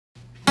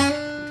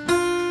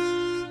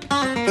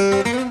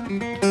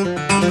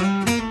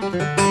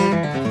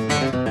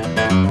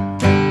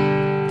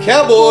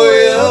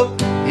Cowboy up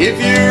if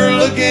you're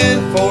looking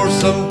for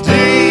some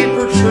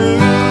deeper truth.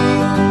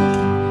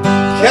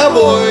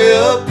 Cowboy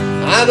up,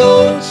 I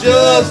know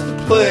just the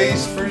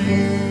place for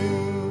you.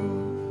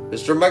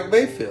 Mr. Mike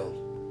Mayfield.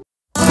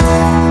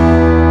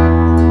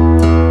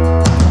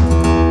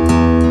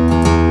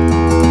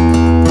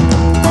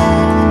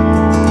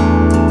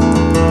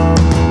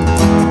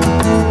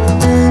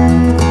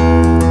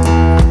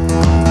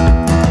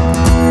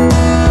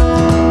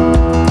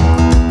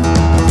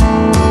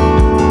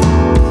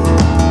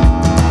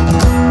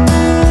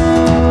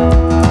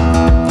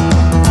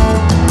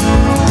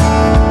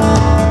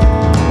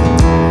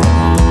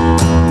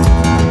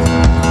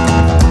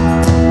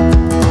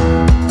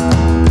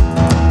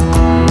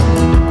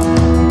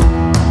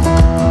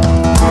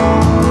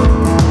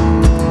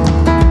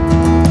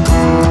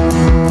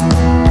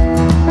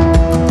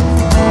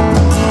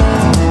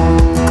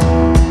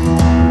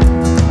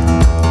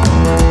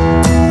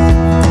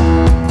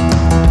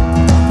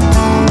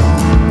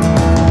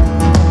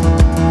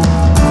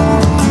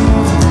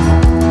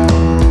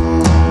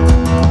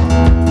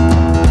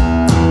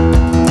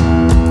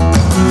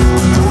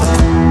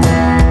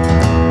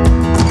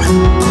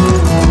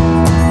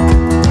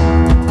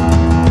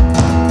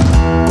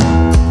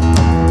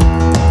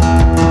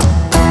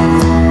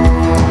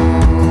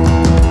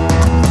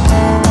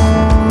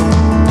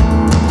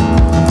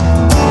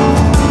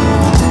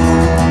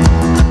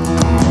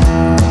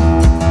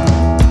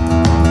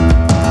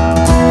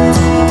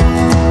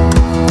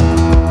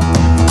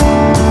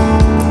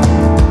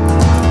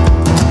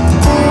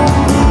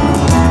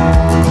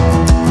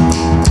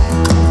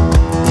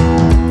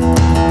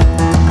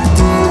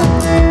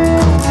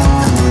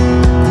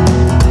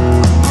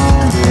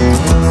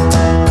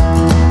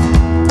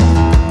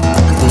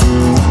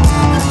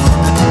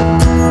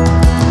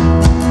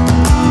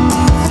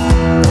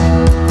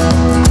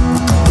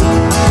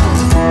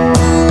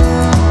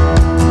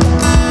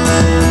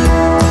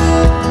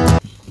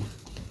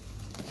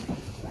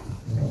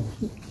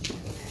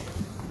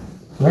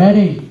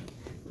 Ready?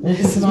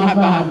 This is my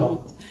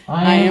Bible.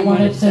 I am what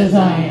it says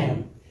I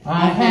am.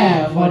 I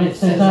have what it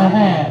says I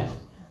have.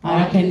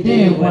 I can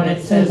do what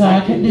it says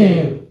I can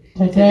do.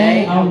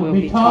 Today I will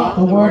be taught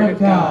the Word of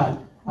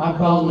God. I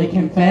boldly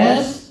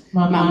confess.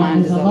 My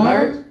mind is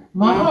alert.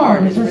 My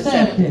heart is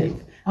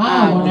receptive.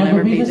 I will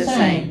never be the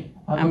same.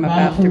 I'm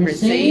about to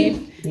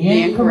receive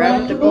the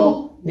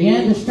incorruptible, the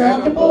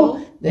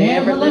indestructible, the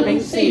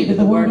ever-living seed of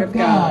the Word of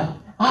God.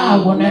 I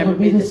will never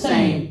be the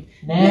same.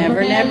 Never,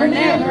 never,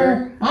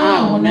 never,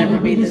 I will never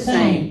be the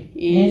same.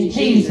 In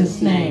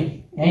Jesus'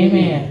 name,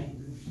 amen.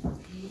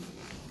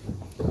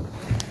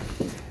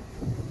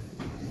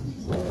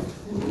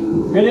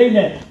 Good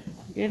evening.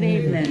 Good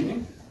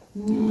evening.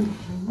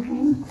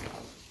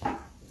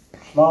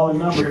 Small in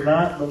number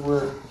tonight, but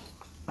the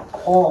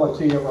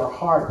quality of our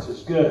hearts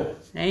is good.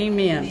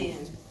 Amen.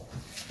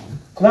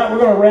 Tonight we're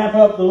going to wrap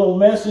up the little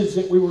message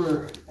that we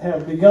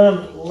have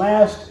begun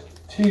last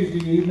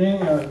Tuesday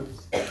evening,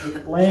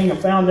 laying a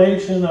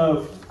foundation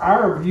of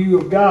our view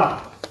of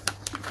God.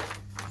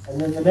 And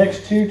then the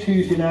next two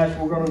Tuesday nights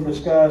we're going to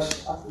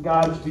discuss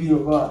God's view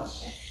of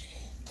us.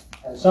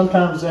 And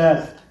sometimes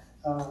that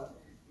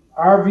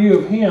our view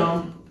of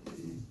Him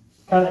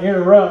kind of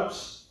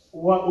interrupts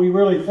what we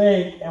really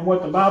think and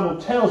what the Bible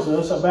tells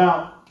us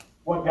about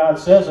what God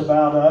says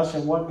about us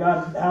and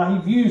how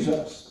He views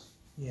us.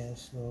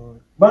 Yes,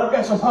 Lord. But I've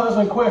got some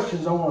puzzling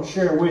questions I want to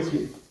share with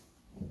you.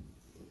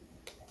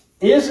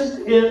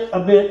 Isn't it a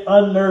bit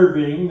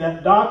unnerving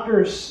that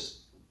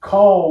doctors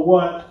call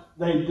what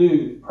they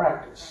do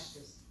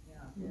practice?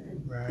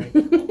 Right.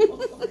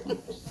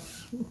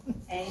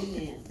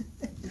 Amen.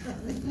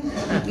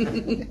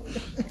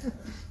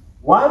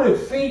 Why do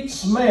feet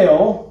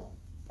smell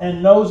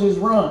and noses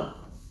run?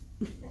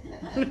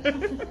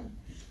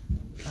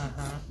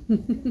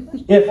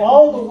 If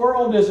all the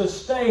world is a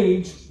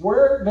stage,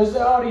 where does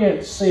the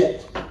audience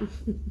sit?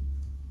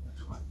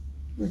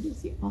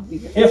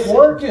 If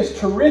work is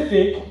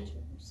terrific,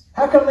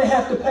 how come they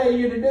have to pay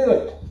you to do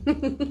it?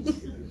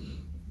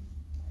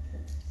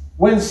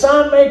 When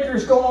sign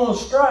makers go on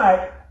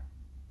strike,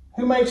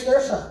 who makes their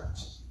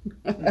signs?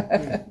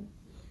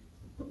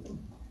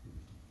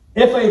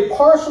 If a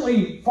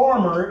parsley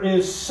farmer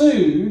is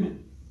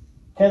sued,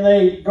 can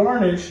they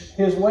garnish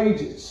his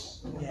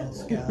wages?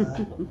 Yes,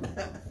 God.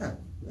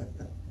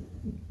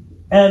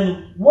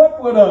 And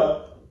what would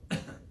a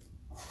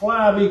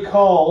fly be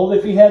called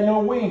if he had no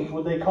wings?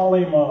 Would they call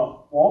him a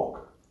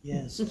walk?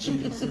 Yes,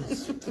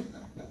 Jesus.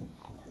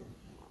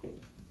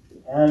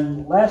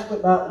 And last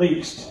but not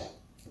least,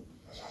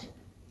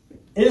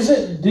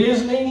 isn't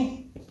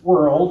Disney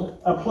World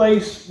a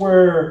place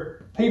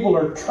where people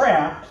are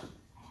trapped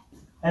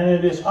and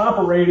it is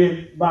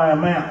operated by a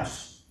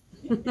mouse?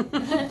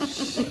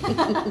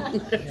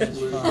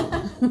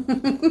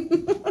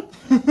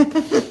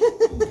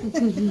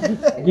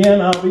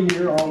 Again, I'll be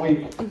here all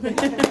week.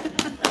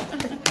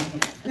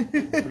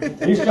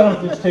 He's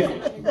Jonathan's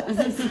ticket.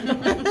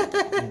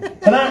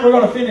 Tonight we're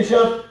going to finish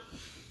up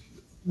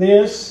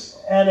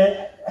this,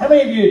 and how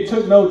many of you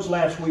took notes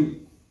last week?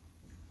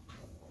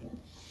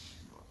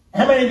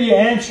 How many of you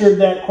answered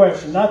that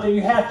question? Not that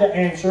you have to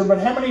answer, but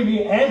how many of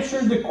you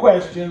answered the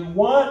question,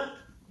 what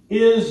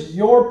is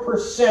your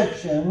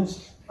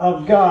perceptions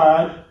of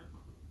God,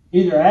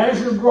 either as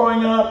you're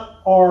growing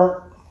up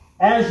or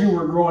as you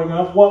were growing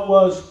up? What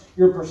was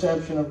your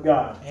perception of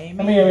God? Amen.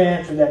 How many of you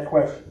answered that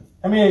question?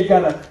 How many of you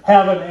got to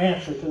have an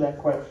answer to that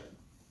question?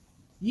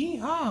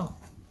 Yeehaw.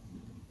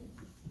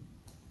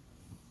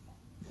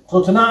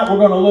 So tonight we're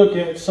going to look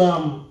at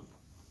some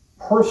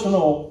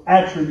personal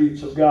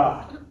attributes of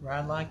God.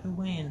 Ride like the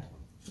wind.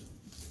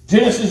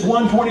 Genesis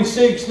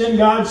 1:26, then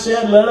God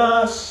said, let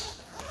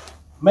us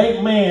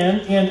make man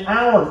in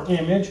our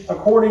image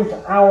according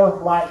to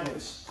our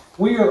likeness.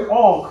 We are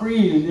all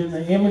created in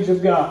the image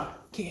of God.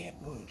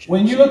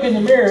 When you look in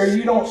the mirror,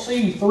 you don't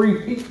see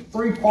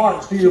three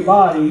parts to your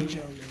body,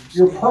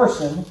 your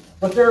person,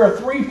 but there are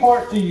three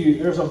parts to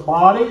you. There's a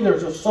body,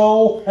 there's a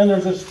soul, and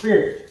there's a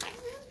spirit.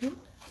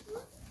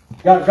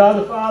 God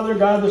the Father,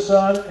 God the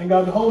Son, and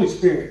God the Holy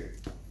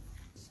Spirit.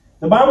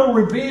 The Bible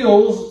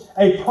reveals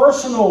a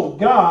personal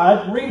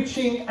God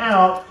reaching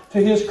out to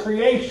His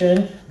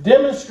creation,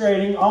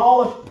 demonstrating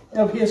all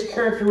of His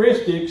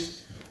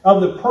characteristics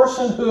of the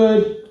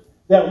personhood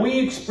that we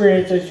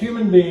experience as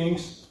human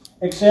beings,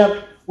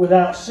 except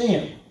without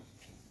sin.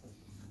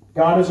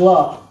 God is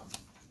love.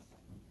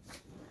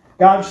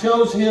 God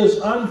shows His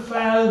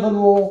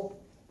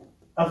unfathomable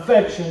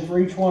affection for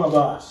each one of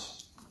us.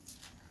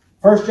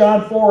 1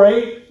 John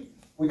 4:8,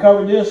 we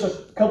covered this a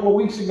couple of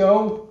weeks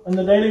ago in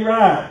the Daily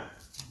Ride.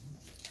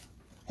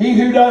 He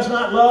who does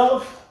not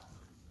love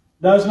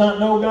does not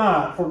know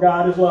God, for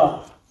God is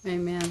love.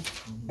 Amen.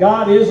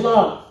 God is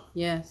love.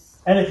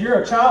 Yes. And if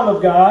you're a child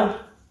of God,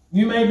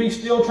 you may be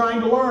still trying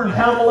to learn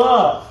how to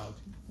love.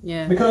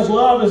 Yeah. Because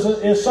love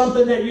is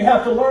something that you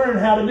have to learn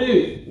how to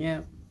do.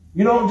 Yeah.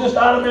 You don't just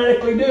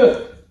automatically do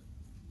it.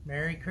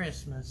 Merry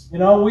Christmas. You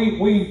know,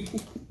 we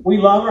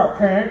love our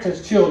parents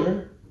as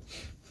children.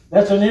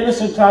 That's an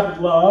innocent type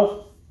of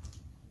love.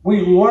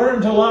 We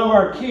learn to love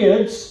our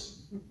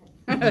kids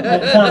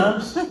at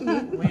times.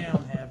 We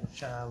don't have a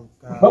child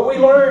of God. But we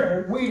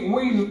learn,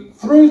 we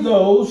through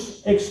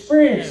those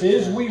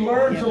experiences, we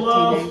learn to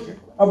love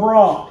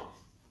abroad.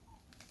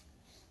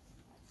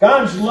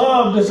 God's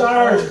love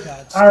desires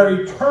our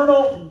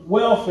eternal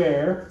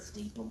welfare,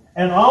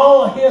 and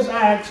all of His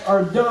acts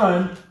are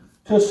done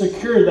to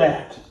secure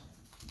that.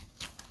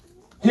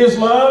 His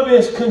love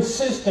is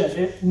consistent.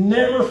 It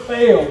never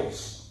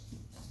fails.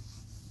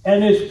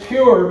 And is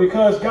pure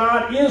because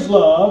God is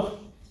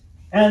love,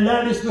 and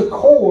that is the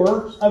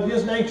core of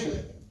His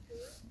nature.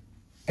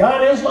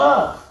 God is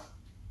love.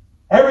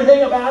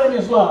 Everything about Him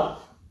is love.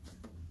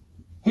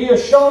 He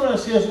has shown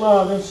us His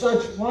love in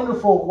such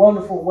wonderful,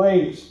 wonderful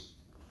ways.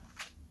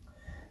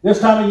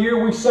 This time of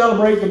year we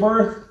celebrate the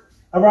birth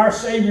of our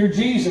Savior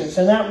Jesus,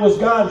 and that was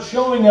God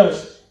showing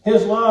us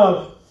His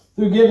love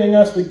through giving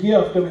us the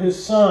gift of His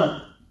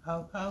Son.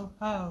 Ho, ho,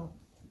 ho.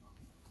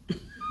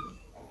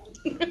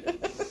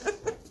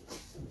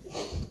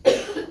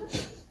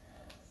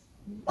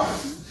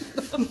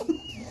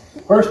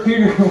 1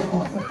 Peter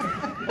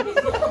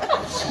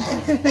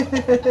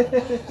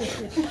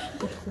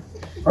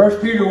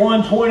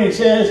 1:20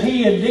 says,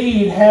 He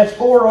indeed has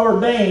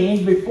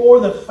foreordained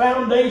before the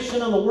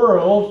foundation of the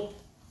world,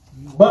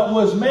 but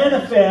was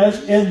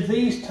manifest in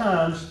these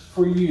times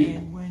for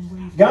you.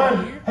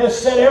 God has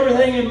set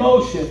everything in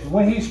motion.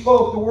 When He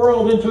spoke the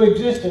world into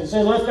existence,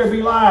 said, let there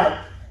be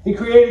light. He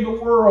created the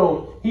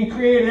world. He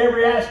created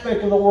every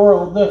aspect of the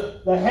world,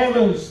 the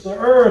heavens, the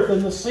earth,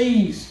 and the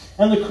seas,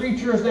 and the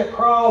creatures that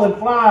crawl and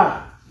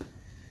fly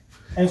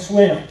and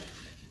swim.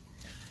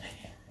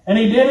 And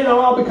He did it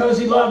all because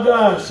He loved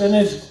us and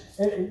is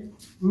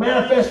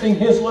manifesting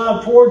His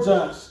love towards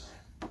us.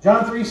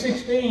 John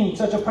 3:16,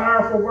 such a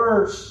powerful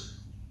verse.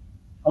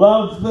 I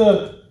love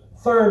the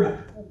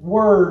third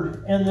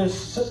word in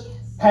this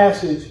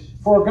passage.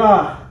 For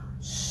God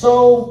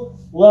so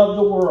loved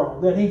the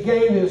world that He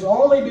gave His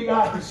only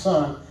begotten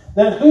Son,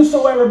 that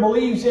whosoever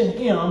believes in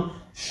Him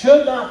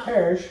should not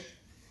perish,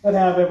 but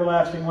have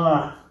everlasting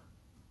life.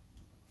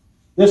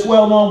 This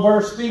well-known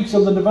verse speaks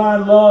of the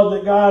divine love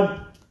that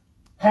God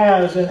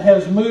has and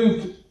has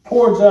moved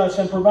towards us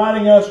and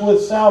providing us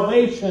with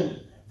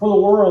salvation for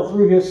the world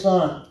through His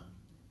Son.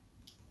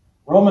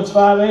 Romans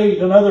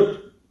 5:8, another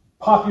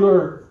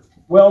popular,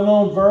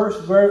 well-known verse,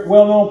 very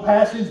well-known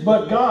passage.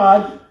 But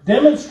God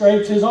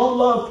demonstrates His own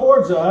love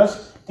towards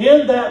us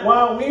in that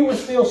while we were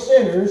still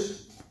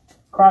sinners,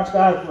 Christ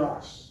died for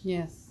us.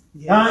 Yes.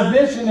 Now, I've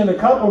mentioned in a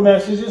couple of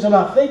messages, and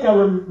I think I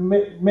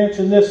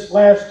mentioned this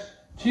last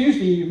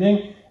Tuesday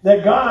evening,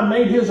 that God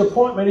made His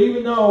appointment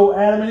even though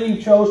Adam and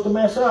Eve chose to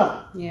mess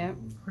up. Yeah.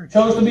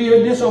 Chose to be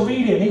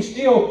disobedient. He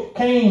still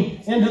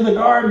came into the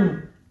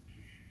garden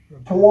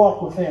to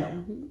walk with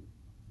Him.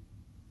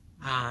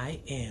 I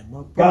am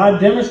a God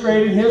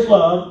demonstrated His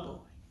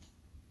love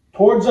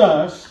towards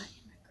us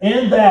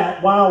in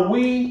that while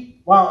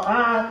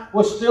I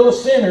was still a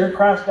sinner,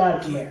 Christ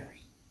died for me.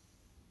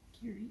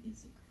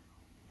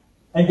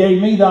 and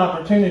gave me the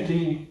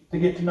opportunity to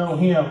get to know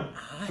Him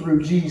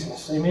through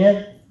Jesus.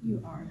 Amen?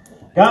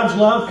 God's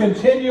love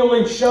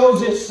continually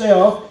shows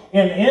itself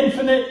in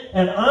infinite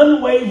and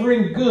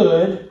unwavering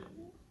good,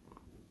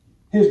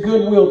 His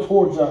goodwill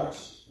towards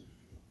us.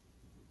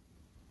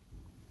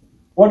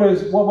 What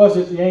was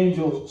it the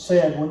angels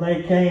said when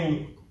they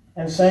came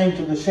and sang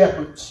to the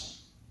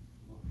shepherds?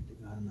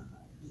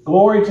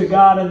 Glory to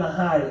God in the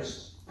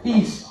highest,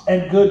 peace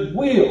and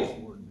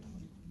goodwill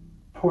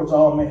towards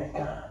all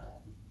mankind.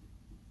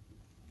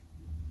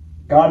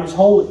 God is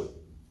holy.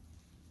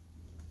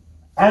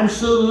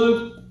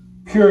 Absolute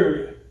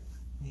purity.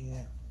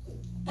 Yeah.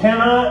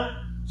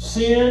 Cannot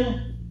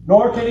sin,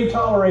 nor can He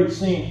tolerate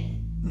sin.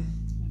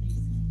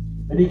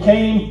 But He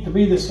came to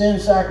be the sin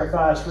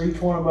sacrifice for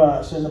each one of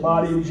us in the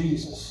body of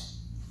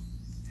Jesus.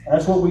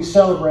 That's what we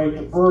celebrate,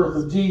 the birth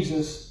of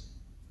Jesus.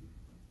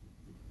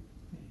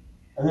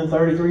 And then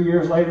 33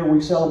 years later, we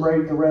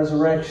celebrate the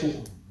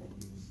resurrection.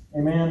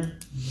 Amen?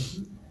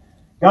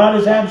 God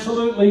is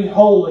absolutely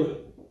holy,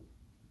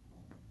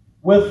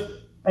 with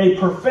a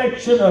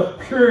perfection of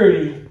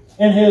purity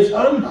in His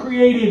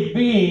uncreated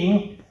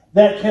being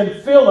that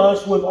can fill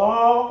us with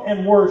awe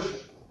and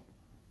worship.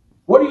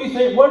 What do you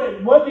think?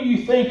 What do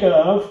you think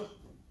of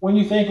when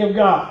you think of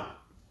God?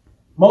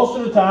 Most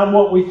of the time,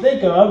 what we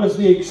think of is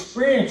the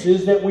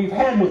experiences that we've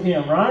had with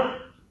Him, right?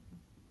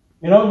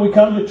 You know, we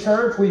come to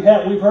church, we've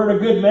heard a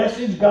good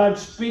message, God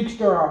speaks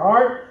to our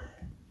heart.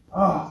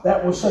 Oh,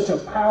 that was such a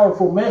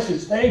powerful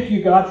message. Thank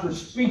you, God, for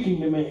speaking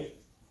to me.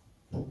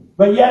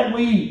 But yet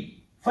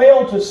we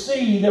fail to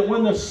see that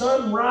when the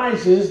sun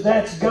rises,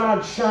 that's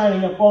God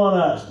shining upon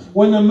us.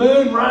 When the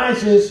moon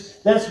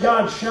rises, that's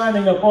God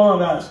shining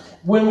upon us.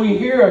 When we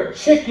hear a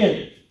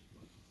chicken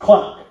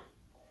cluck,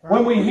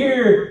 when we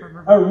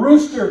hear a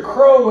rooster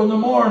crow in the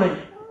morning,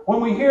 when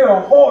we hear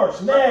a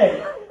horse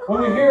neigh,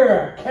 when we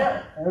hear a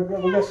cat,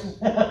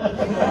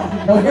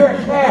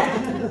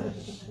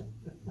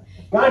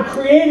 God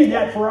created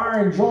that for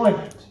our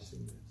enjoyment.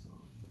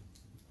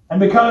 And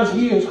because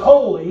He is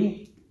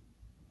holy,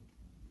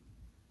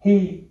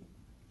 He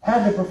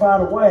had to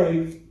provide a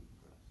way,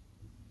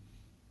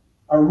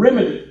 a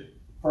remedy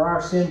for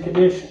our sin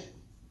condition.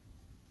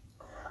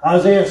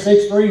 Isaiah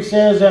 6:3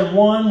 says, and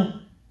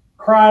one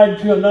cried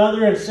to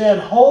another and said,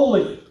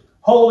 Holy,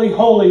 holy,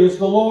 holy is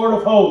the Lord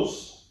of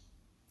hosts.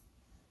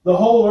 The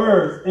whole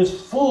earth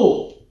is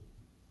full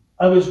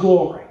of His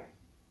glory.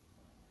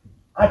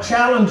 I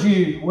challenge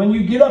you, when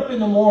you get up in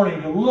the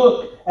morning, to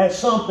look at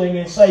something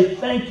and say,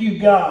 thank you,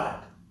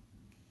 God,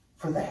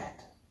 for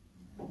that.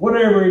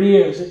 Whatever it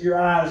is that your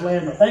eyes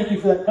land on. Thank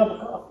you for that cup of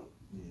coffee.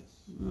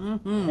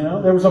 Mm-hmm. You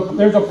know,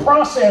 there's a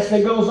process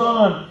that goes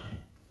on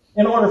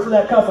in order for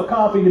that cup of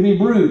coffee to be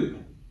brewed.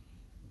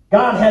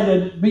 God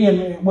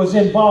was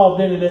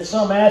involved in it at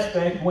some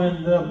aspect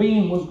when the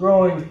bean was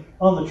growing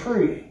on the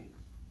tree.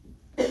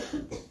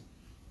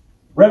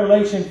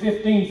 Revelation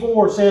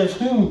 15:4 says,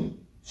 whom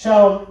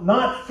shall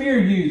not fear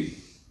you,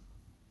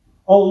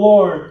 O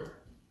Lord,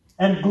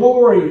 and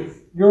glory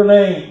your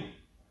name?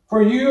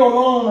 For you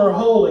alone are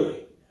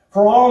holy.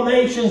 For all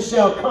nations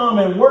shall come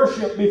and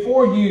worship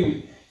before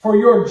you, for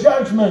your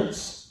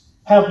judgments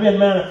have been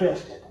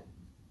manifested.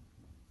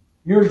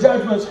 Your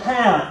judgments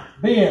have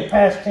been,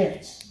 past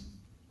tense,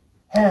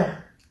 have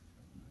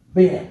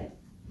been.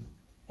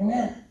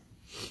 Amen.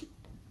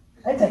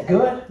 Ain't that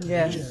good?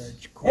 Yes.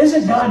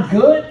 Isn't God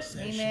good?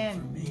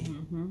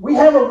 Amen. We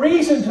have a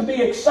reason to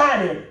be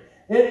excited.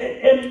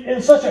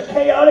 In such a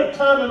chaotic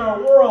time in our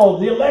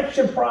world, the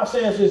election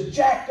process is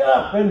jacked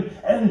up,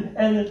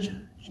 and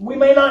we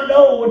may not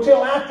know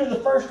until after the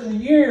first of the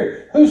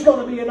year who's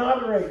going to be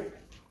inaugurated.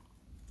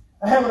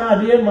 I have an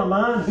idea in my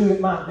mind who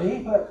it might be,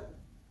 but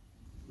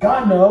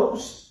God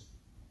knows.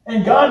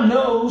 And God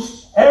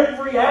knows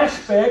every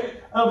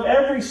aspect of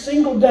every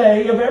single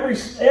day, of every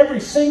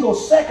single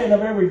second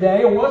of every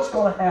day, of what's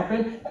going to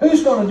happen,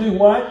 who's going to do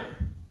what,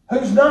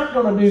 who's not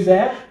going to do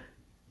that.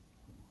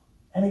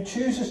 And He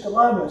chooses to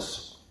love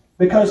us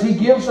because He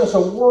gives us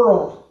a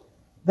world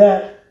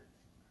that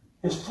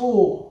is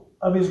full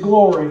of His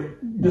glory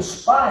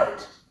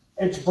despite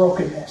its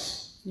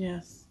brokenness.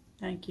 Yes.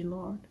 Thank you,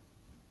 Lord.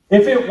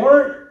 If it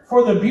weren't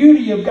for the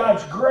beauty of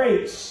God's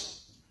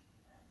grace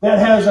that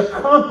has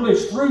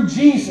accomplished through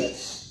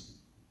Jesus,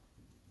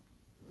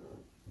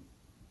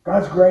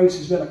 God's grace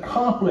has been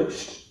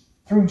accomplished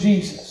through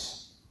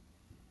Jesus,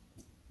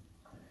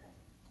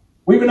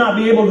 we would not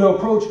be able to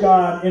approach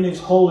God in His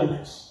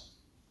holiness.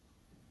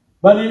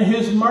 But in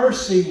His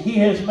mercy, He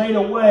has made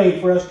a way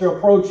for us to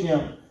approach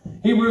Him.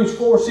 Hebrews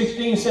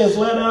 4:16 says,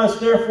 let us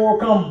therefore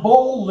come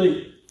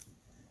boldly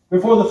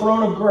before the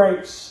throne of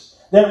grace,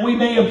 that we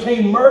may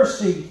obtain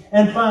mercy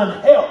and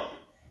find help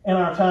in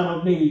our time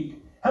of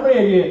need. How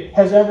many of you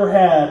has ever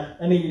had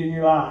a need in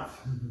your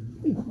life?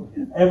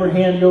 Every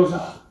hand goes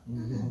up.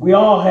 We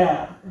all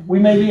have. We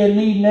may be in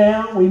need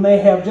now. We may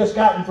have just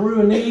gotten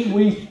through a need.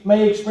 We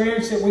may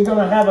experience that we're going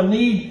to have a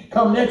need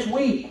come next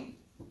week.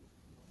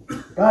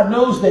 God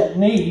knows that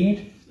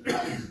need.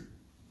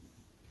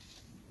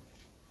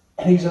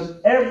 And He's an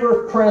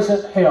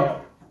ever-present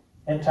help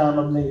in time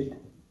of need.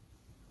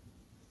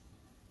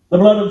 The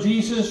blood of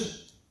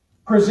Jesus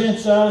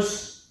presents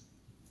us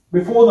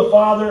before the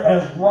Father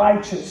as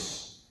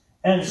righteous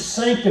and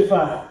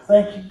sanctified.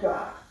 Thank you,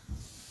 God,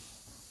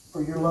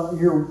 for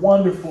your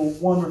wonderful,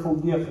 wonderful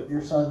gift of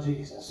your Son,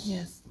 Jesus.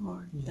 Yes,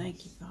 Lord.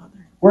 Thank you,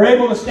 Father. We're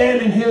able to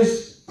stand in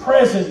His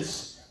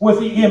presence with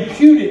the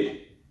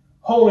imputed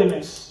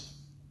holiness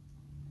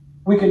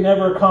we can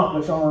never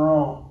accomplish on our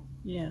own.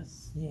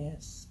 Yes.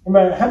 Yes.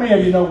 How many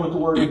of you know what the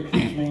word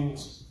impute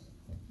means?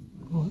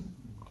 Go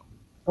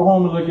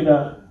home and look it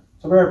up.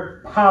 It's a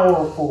very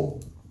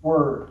powerful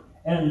word.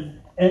 And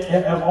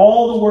of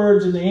all the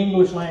words in the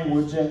English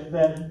language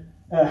that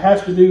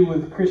has to do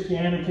with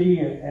Christianity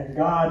and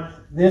God,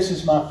 this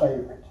is my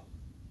favorite.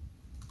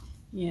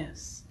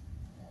 Yes.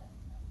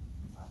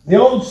 The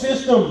old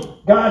system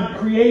God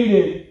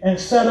created and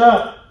set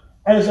up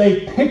as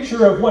a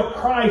picture of what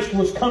Christ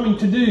was coming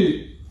to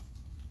do.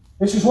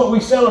 This is what we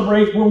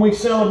celebrate when we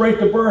celebrate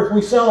the birth.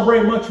 We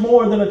celebrate much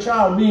more than a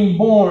child being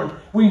born.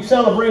 We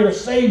celebrate a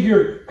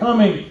Savior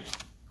coming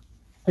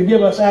to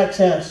give us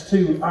access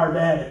to our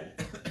Daddy.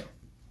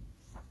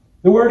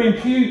 The word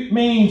impute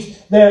means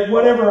that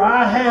whatever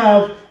I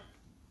have,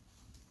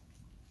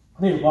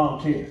 I need a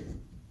volunteer.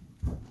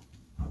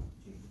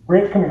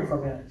 Brent, come here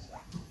for a minute.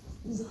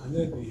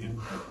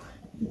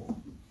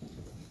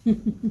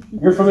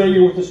 You're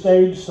familiar with the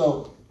stage,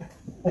 so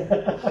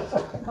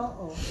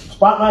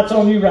spotlight's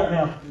on you right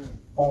now.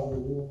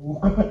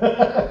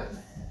 Oh.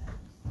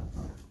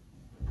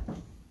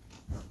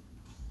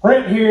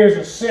 Brent here is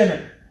a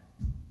sinner.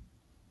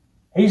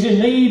 He's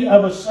in need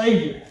of a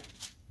Savior.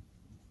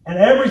 And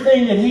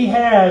everything that he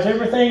has,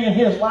 everything in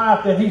his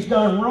life that he's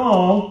done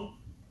wrong,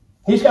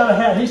 he's going to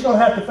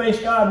have to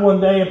face God one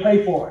day and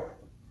pay for it.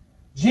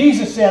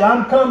 Jesus said,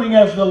 I'm coming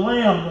as the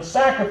lamb, the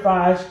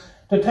sacrifice,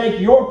 to take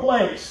your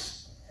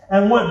place.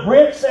 And what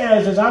Brent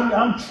says is,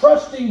 I'm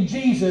trusting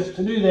Jesus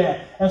to do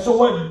that. And so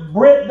what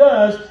Brent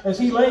does is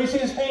he lays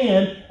his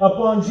hand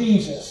upon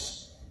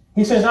Jesus.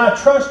 He says, I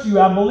trust you.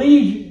 I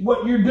believe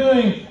what you're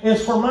doing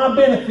is for my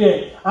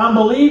benefit. I'm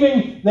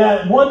believing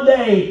that one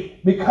day,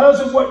 because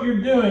of what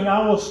you're doing,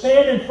 I will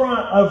stand in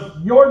front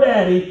of your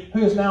daddy,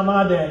 who is now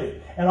my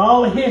daddy. And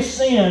all of his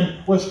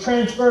sin was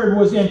transferred,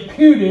 was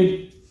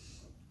imputed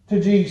to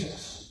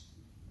Jesus.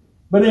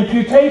 But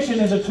imputation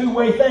is a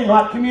two-way thing,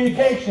 like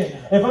communication.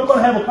 If I'm going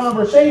to have a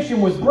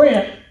conversation with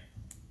Brent,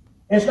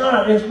 it's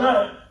not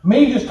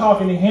me just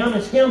talking to him,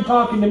 it's him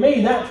talking to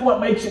me. That's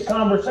what makes it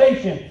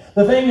conversation.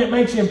 The thing that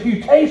makes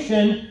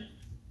imputation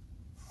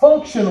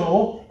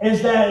functional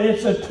is that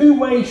it's a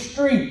two-way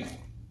street.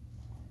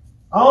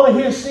 All of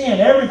his sin,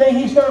 everything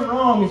he's done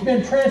wrong has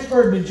been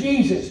transferred to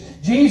Jesus.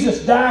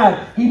 Jesus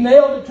died. He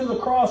nailed it to the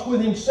cross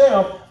with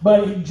himself,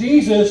 but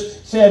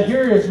Jesus said,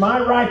 here is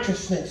my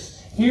righteousness.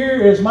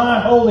 Here is my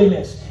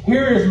holiness.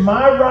 Here is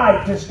my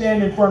right to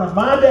stand in front of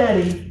my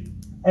daddy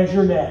as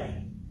your daddy.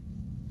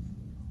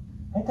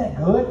 Ain't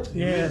that good?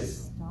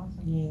 Yes.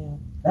 Yeah.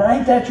 Now,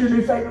 ain't that your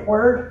new favorite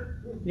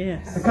word?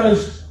 Yes.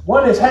 Because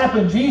what has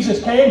happened,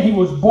 Jesus came, he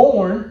was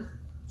born,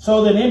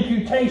 so that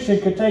imputation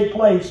could take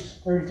place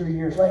 33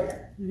 years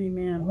later.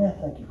 Amen. Amen.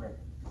 Thank you, Rick.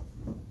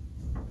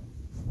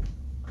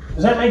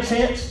 Does that make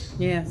sense?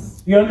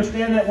 Yes. You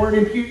understand that word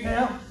impute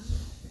now?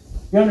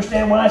 You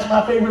understand why it's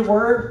my favorite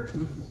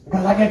word?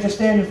 Because I get to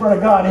stand in front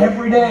of God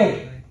every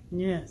day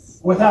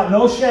Yes. without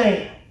no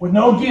shame, with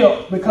no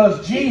guilt,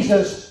 because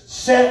Jesus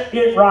set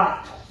it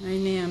right.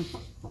 Amen.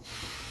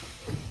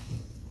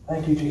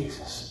 Thank you,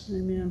 Jesus.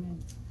 Amen.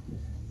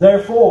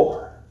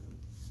 Therefore,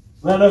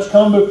 let us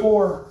come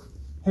before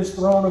His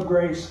throne of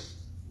grace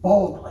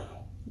boldly.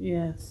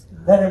 Yes.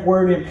 That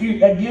word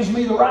impute, that gives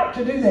me the right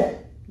to do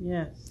that.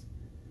 Yes.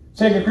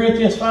 2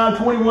 Corinthians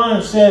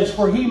 5:21 says,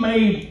 for He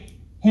made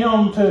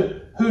Him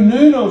who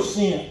knew no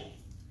sin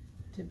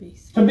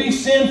to be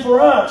sin for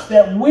us,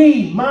 that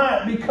we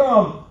might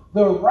become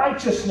the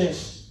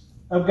righteousness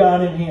of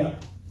God in Him.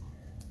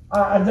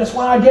 That's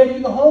why I gave you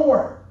the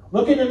homework.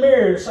 Look in the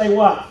mirror and say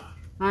what?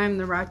 I am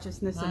the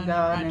righteousness of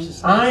God.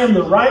 I am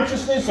the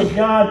righteousness of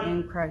God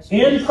in Christ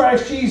Jesus. In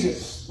Christ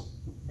Jesus.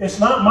 It's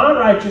not my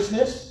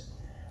righteousness.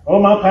 Oh,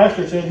 my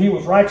pastor said he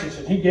was righteous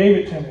and he gave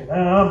it to me. No,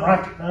 I'm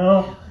righteous.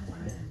 No,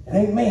 it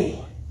ain't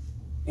me.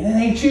 It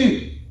ain't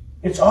you.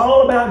 It's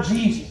all about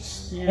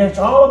Jesus. Yeah. And it's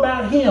all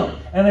about Him.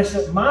 And it's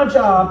my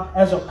job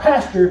as a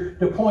pastor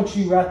to point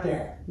you right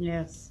there.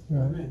 Yes.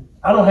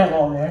 I don't have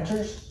all the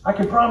answers. I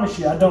can promise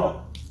you I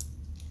don't.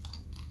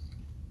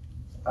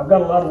 I've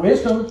got a lot of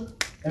wisdom.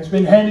 It's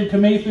been handed to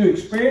me through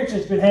experience.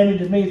 It's been handed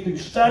to me through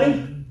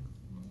study.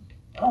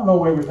 I don't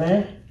know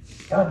everything.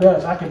 God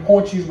does. I can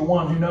point you to the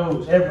one who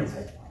knows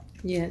everything.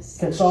 Yes.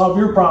 Can solve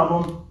your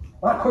problem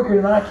a lot quicker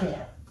than I can.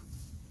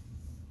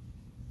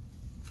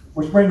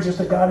 Which brings us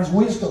to God is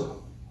wisdom.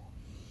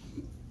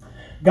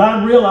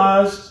 God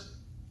realizes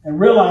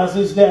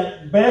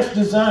that best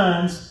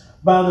designs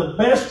by the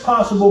best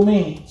possible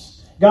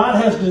means.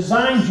 God has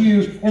designed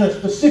you in a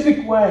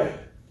specific way.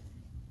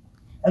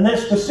 And that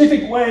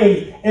specific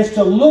way is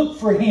to look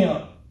for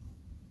Him.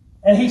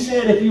 And He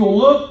said, if you'll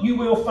look, you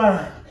will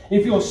find.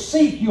 If you'll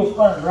seek, you'll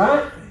find,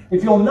 right?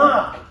 If you'll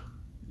knock,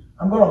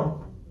 I'm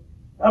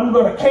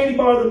gonna Katie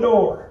bar the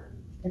door.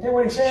 Is that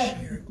what he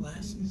said?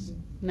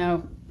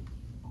 No.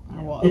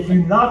 If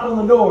you knock on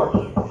the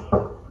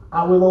door,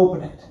 I will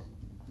open it.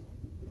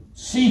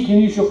 Seek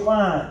and you shall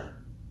find.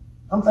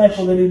 I'm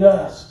thankful that he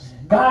does.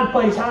 God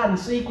plays hide and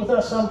seek with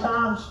us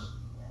sometimes.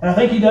 And I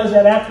think he does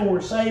that after we're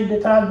saved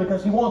at times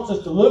because he wants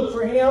us to look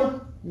for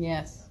him.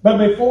 Yes. But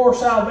before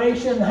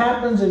salvation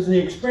happens, as the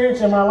experience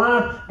in my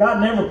life,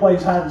 God never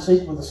plays hide and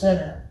seek with a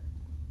sinner.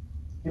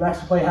 He likes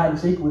to play hide and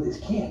seek with his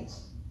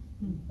kids.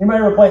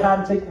 Anybody ever play hide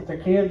and seek with their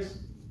kids?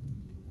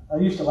 I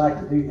used to like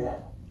to do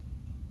that.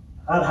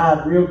 I'd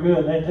hide real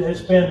good.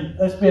 It's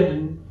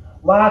been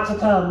lots of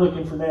time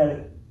looking for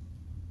Daddy.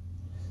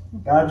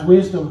 God's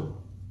wisdom,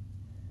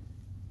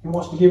 he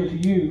wants to give it to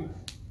you.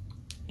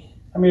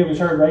 How many of us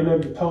heard of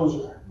A.W.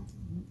 Tozer?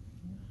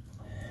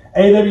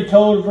 A.W.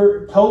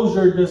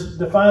 Tozer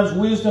defines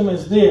wisdom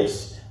as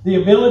this: the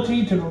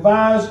ability to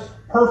devise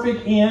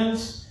perfect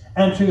ends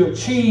and to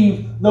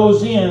achieve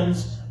those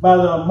ends by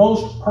the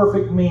most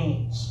perfect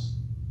means.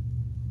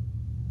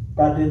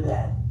 God did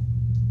that.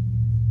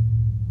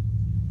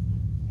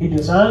 He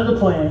designed the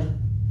plan.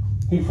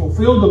 He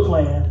fulfilled the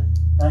plan.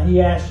 Now he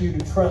asks you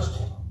to trust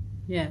him.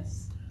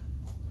 Yes.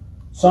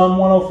 Psalm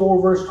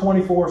 104 verse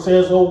 24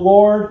 says, O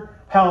Lord,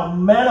 how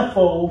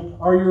manifold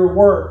are your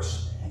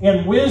works.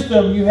 In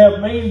wisdom you have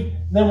made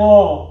them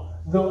all.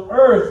 The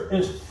earth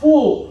is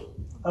full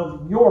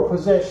of your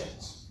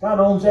possessions. God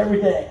owns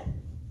everything.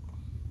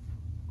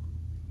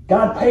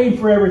 God paid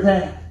for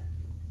everything.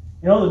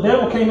 You know, the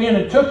devil came in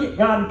and took it.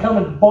 God had come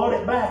and bought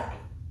it back.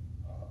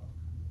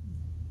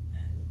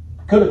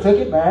 Could have took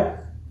it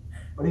back,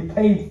 but he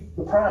paid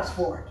the price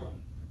for it.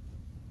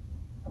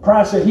 A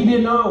price that he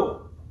didn't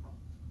owe.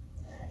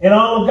 In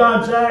all of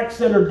God's acts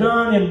that are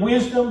done in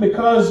wisdom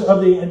because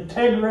of the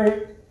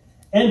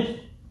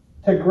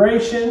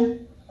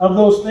integration of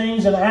those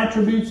things and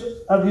attributes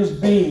of his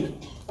being.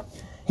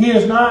 He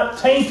is not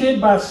tainted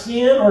by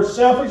sin or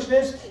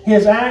selfishness.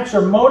 His acts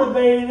are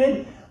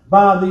motivated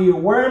by the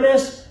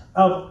awareness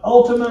of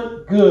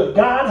ultimate good.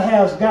 God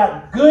has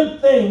got good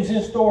things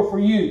in store for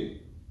you.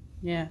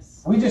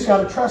 Yes. We just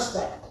got to trust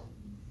that.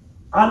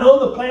 I know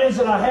the plans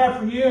that I have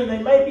for you, and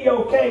they may be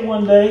okay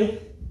one day.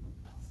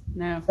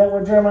 No. Is that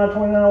what Jeremiah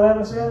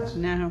 29:11 says?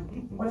 No.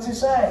 What does it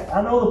say?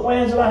 I know the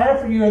plans that I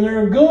have for you, and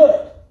they're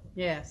good.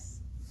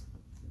 Yes.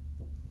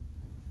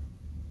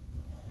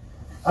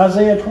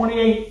 Isaiah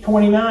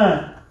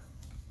 28:29.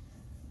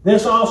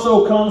 This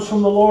also comes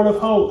from the Lord of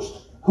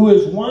hosts, who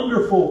is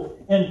wonderful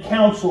in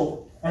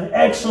counsel and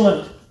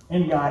excellent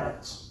in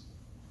guidance.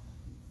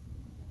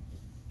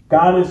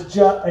 God is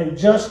a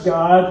just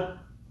God,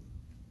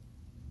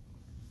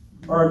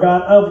 or a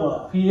God of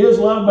love. He is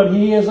love, but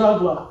he is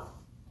of love.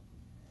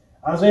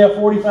 Isaiah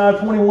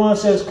 45:21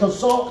 says,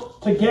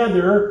 consult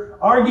together,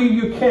 argue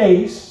your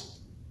case,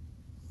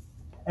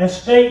 and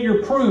state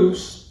your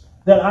proofs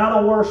that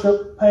idol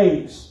worship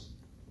pays.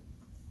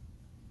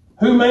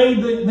 Who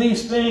made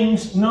these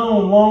things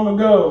known long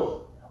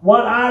ago?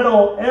 What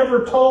idol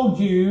ever told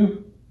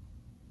you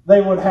they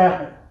would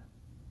happen?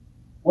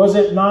 Was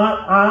it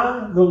not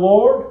I, the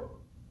Lord?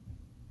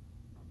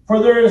 For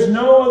there is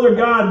no other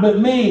God but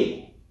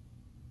me,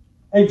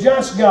 a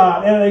just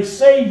God and a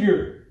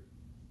Savior.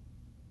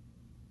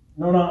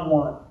 No, not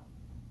one.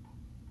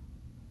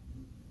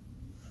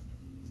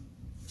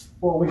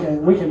 Well, we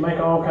can make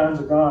all kinds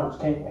of gods,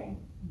 can't we?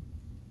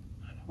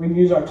 We can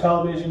use our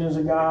television as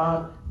a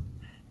god.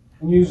 We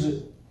can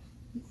use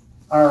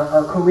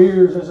our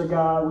careers as a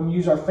god. We can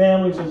use our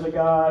families as a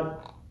god.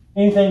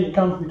 Anything that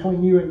comes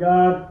between you and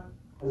God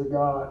is a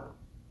god.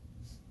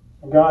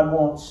 And God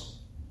wants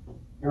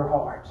your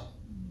heart.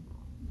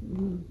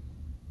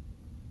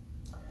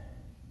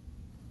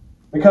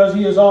 Because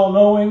he is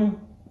all-knowing,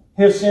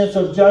 his sense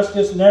of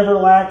justice never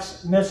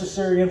lacks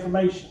necessary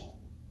information.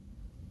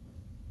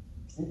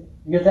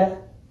 You get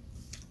that?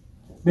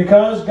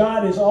 Because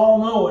God is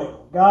all-knowing,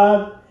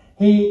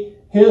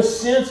 his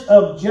sense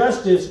of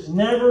justice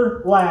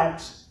never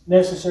lacks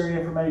necessary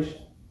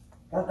information.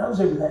 God knows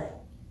everything.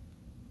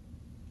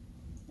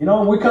 You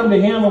know, we come to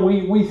him and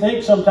we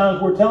think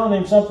sometimes we're telling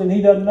him something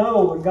he doesn't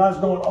know, and God's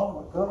going, oh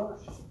my gosh.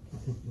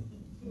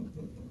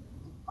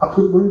 I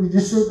couldn't believe you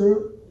just said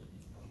that.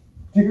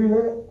 Did you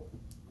hear that?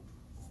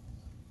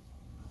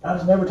 God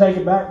is never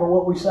taken back by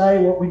what we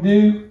say, what we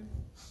do.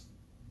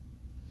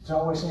 He's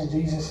always saying,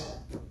 Jesus,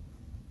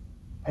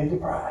 pay the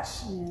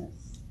price.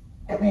 Yes.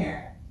 Come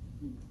here.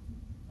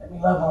 Let me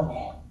love on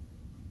you.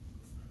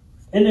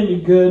 Isn't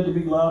it good to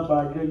be loved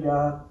by a good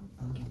God?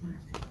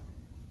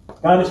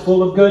 God is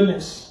full of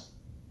goodness.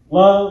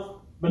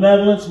 Love,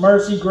 benevolence,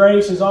 mercy,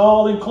 grace is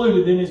all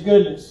included in his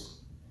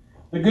goodness.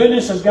 The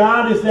goodness of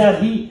God is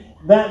that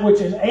which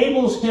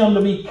enables him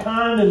to be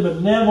kind and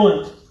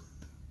benevolent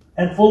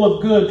and full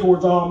of good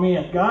towards all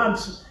men. God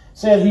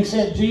said he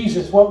sent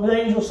Jesus. What did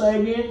the angel say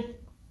again?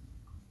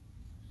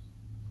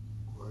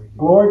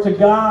 Glory to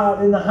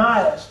God in the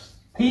highest.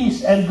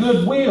 Peace and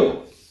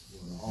goodwill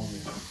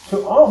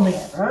to all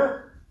men, right?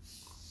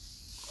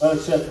 Well,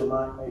 except for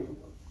Mike, maybe.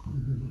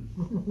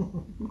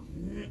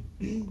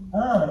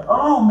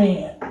 Oh,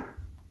 man.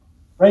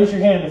 Raise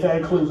your hand if that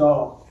includes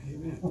all.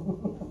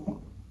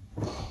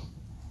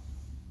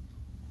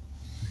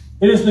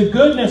 It is the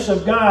goodness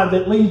of God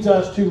that leads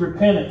us to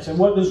repentance. And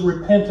what does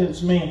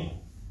repentance mean?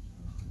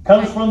 It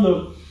comes from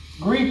the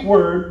Greek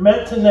word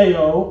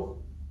metaneo,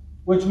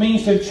 which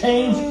means to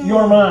change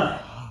your mind.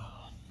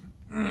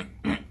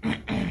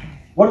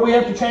 What do we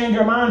have to change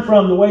our mind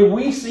from? The way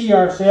we see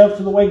ourselves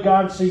to the way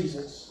God sees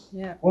us.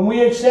 Yeah. When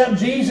we accept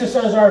Jesus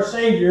as our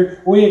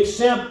Savior, we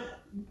accept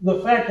the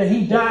fact that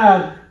He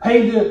died,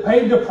 paid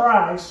the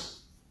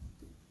price.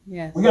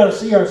 Yes. We got to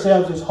see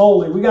ourselves as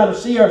holy. We got to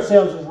see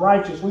ourselves as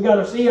righteous. We got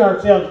to see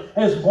ourselves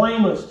as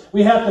blameless.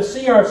 We have to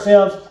see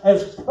ourselves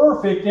as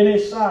perfect in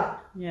His sight.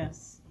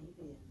 Yes.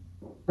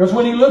 Because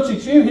when He looks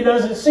at you, He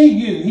doesn't see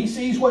you. He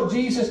sees what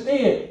Jesus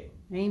did.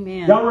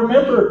 Amen. Y'all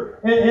remember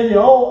in the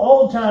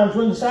old times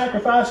when the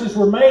sacrifices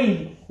were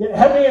made,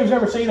 how many of you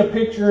have ever seen a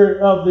picture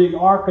of the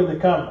Ark of the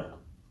Covenant?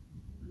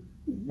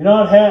 You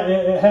know,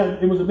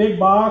 it was a big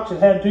box. It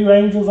had two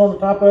angels on the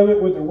top of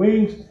it with their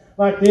wings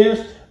like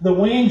this. The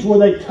wings where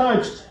they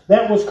touched,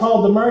 that was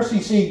called the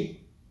mercy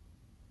seat.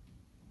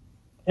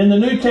 In the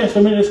New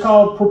Testament, it's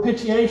called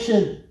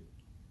propitiation.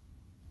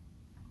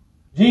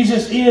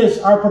 Jesus is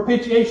our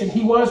propitiation.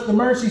 He was the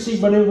mercy seat,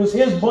 but it was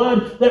His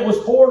blood that was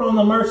poured on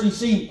the mercy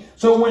seat.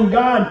 So when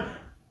God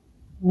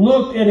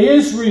looked at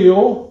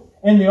Israel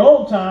in the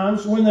old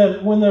times, when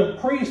the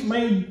priest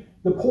made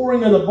the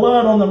pouring of the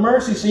blood on the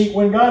mercy seat,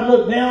 when God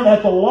looked down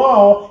at the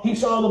law, He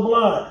saw the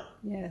blood.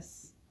 Yes.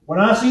 When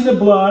I see the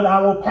blood,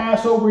 I will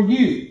pass over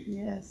you.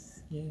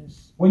 Yes.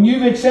 Yes. When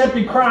you've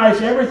accepted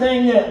Christ,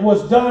 everything that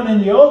was done in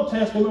the Old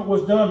Testament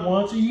was done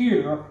once a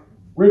year,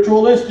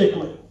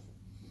 ritualistically.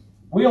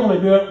 We only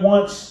do it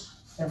once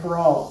and for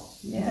all.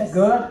 Yes. Isn't that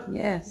good?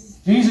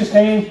 Yes. Jesus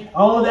came,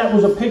 all of that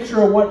was a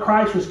picture of what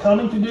Christ was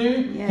coming to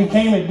do. Yes. He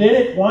came and did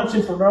it once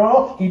and for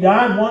all. He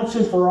died once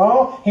and for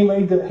all. He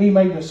made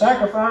the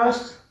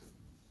sacrifice,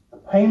 the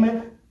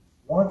payment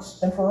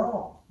once and for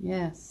all.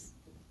 Yes.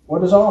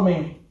 What does all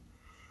mean?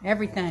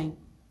 Everything.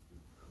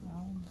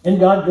 Isn't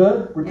God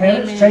good?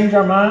 Repentance, Amen. change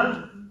our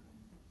mind.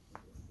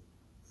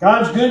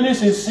 God's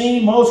goodness is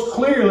seen most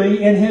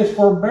clearly in His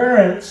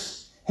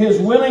forbearance, His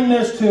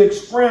willingness to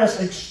express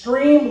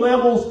extreme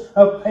levels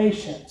of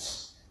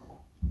patience.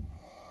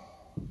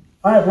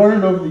 I have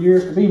learned over the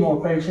years to be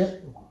more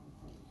patient.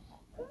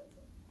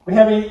 We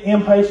have any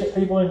impatient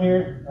people in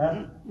here?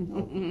 Huh?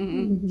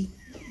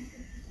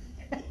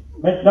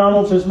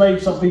 McDonald's has made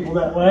some people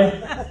that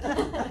way.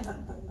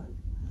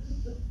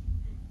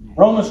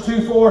 Romans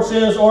 2:4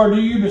 says, "Or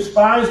do you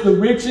despise the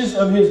riches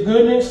of His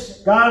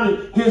goodness?"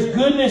 God, His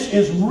goodness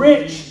is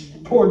rich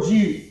towards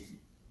you.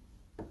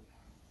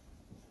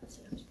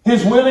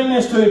 His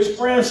willingness to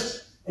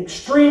express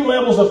extreme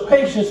levels of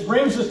patience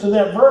brings us to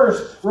that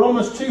verse,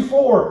 Romans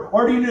 2:4.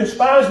 "Or do you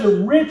despise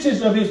the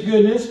riches of His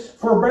goodness,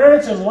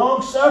 forbearance and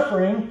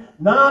long-suffering,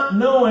 not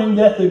knowing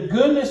that the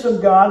goodness of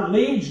God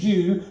leads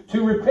you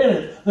to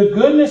repentance?" The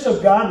goodness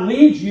of God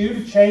leads you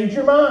to change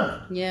your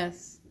mind.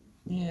 Yes.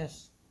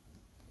 Yes.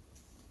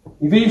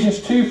 Ephesians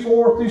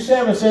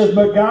 2:4-7 says,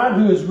 "But God,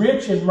 who is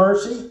rich in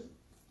mercy."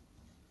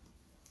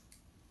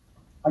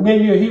 I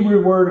gave you a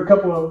Hebrew word a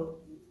couple of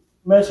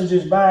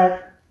messages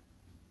back,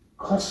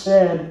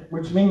 chesed,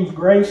 which means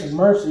grace and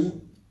mercy.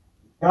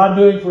 God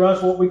doing for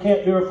us what we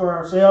can't do for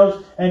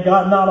ourselves, and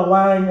God not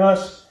allowing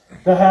us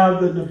to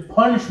have the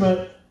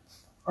punishment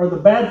or the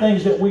bad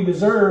things that we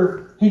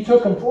deserve. He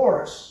took them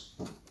for us.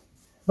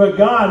 But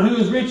God, who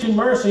is rich in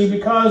mercy,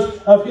 because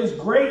of His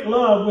great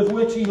love with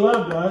which He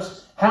loved us,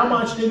 how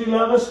much did He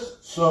love us?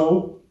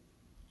 So,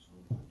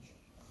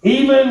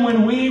 even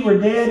when we were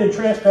dead in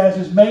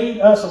trespasses,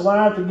 made us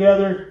alive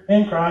together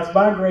in Christ.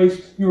 By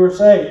grace you were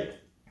saved.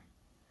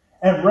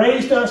 And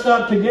raised us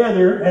up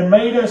together and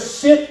made us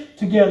sit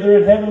together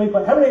in heavenly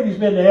places. How many of you have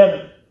been to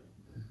heaven?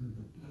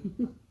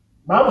 The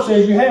Bible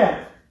says you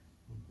have.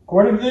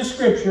 According to this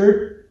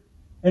scripture,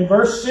 in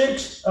verse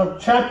 6 of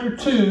chapter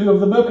 2 of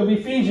the book of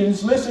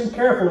Ephesians, listen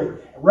carefully.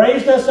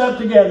 Raised us up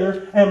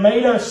together and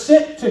made us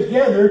sit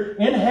together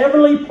in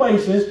heavenly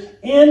places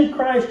in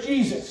Christ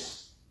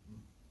Jesus.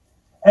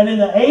 And in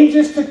the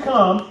ages to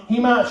come, He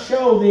might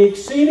show the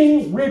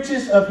exceeding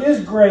riches of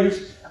His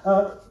grace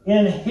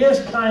in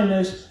His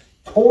kindness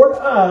toward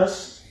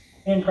us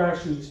in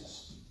Christ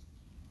Jesus.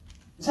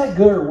 Is that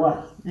good or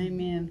what?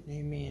 Amen.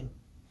 Amen.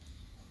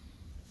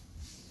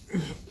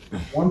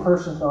 One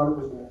person thought it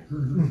was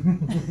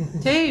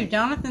good. Two.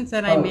 Jonathan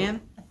said amen.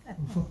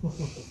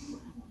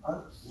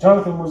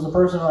 Jonathan was the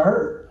person I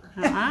heard.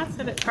 I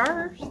said it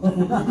first.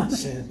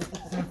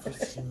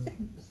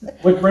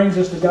 Which brings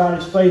us to God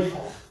is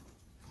faithful.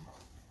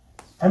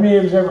 How many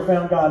of us ever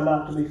found God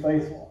not to be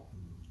faithful?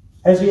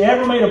 Has He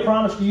ever made a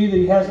promise to you that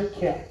He hasn't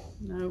kept?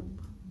 Nope.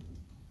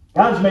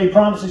 God's made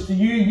promises to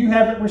you you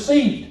haven't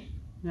received.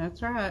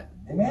 That's right.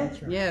 Amen?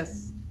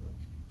 Yes.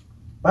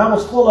 The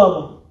Bible's full of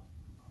them.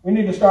 We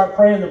need to start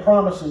praying the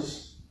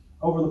promises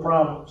over the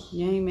problems.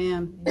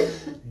 Amen.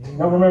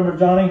 Y'all remember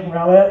Johnny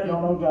Rowlett?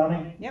 Y'all know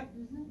Johnny? Yep.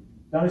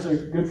 Johnny's a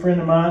good friend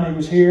of mine. He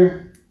was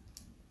here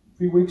a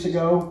few weeks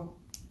ago.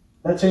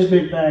 That's his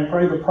big thing.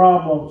 Pray the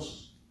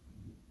problems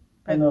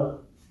and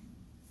the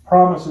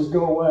promises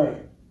go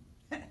away.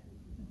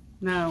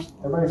 No.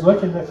 Everybody's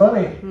looking at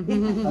funny.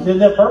 I did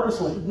that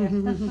purposely.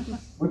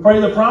 We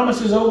pray the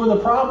promises over the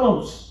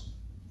problems.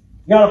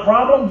 You got a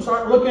problem?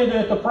 Start looking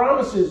at the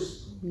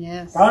promises.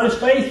 Yes. God is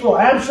faithful,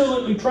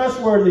 absolutely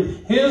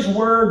trustworthy. His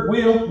word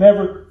will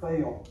never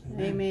fail.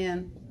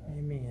 Amen.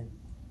 Amen.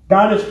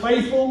 God is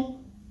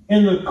faithful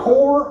in the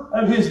core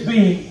of his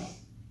being.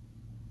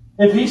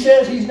 If he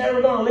says he's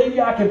never going to leave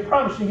you, I can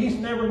promise you he's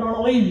never going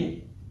to leave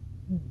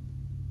you.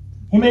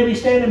 He may be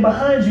standing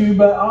behind you,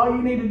 but all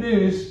you need to do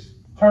is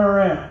turn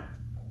around.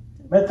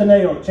 Bet the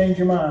nail, change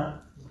your mind.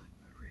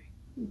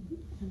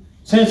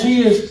 Since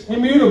he is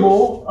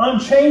immutable,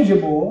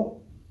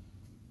 unchangeable,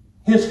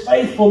 his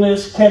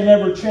faithfulness can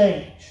never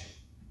change.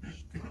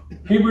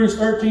 Hebrews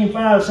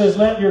 13:5 says,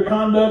 let your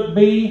conduct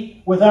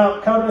be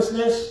without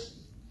covetousness.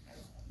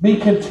 Be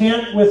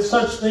content with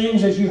such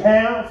things as you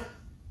have.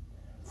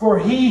 For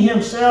he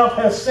himself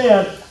has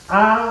said,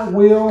 I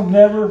will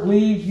never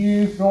leave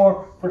you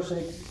nor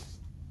forsake you.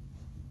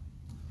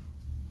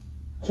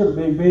 Should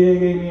be a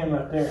big amen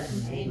right there.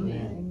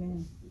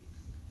 Amen.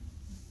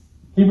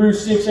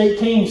 Hebrews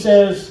 6:18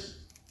 says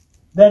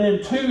that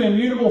in two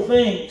immutable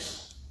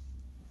things,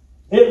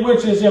 it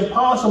which is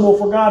impossible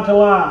for God to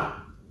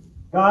lie.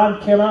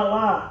 God cannot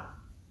lie.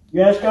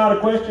 You ask God a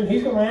question,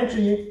 he's going to answer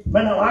you. You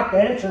may not like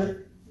the answer,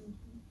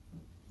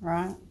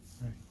 Right.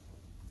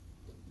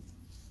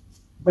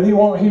 but he's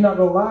not going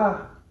to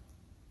lie.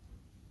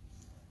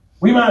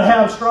 We might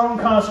have strong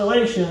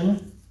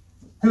consolation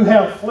who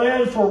have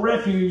fled for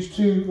refuge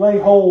to lay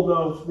hold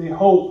of the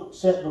hope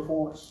set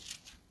before us.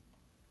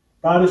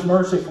 God is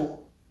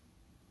merciful.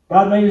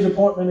 God made his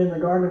appointment in the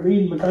Garden of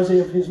Eden because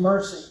of his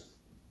mercy.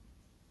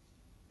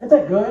 Isn't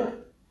that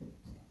good?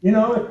 You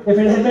know, if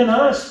it had been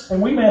us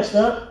and we messed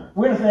up,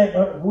 we'd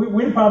have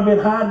we'd have probably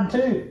been hiding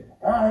too.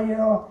 You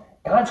know,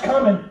 God's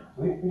coming.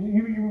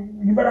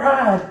 You better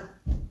hide.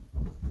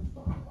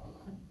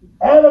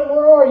 Adam,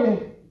 where are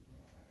you?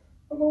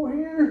 I'm over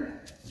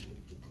here.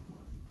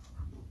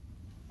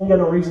 Ain't got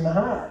no reason to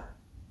hide.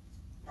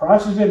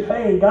 Price has been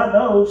paid. God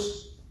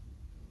knows.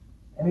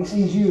 And he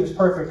sees you as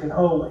perfect and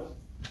holy.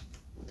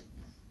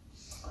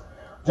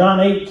 John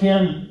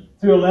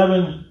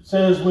 8:10-11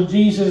 says, when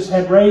Jesus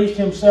had raised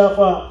himself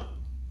up,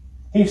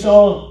 he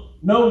saw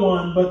no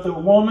one but the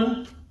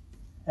woman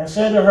and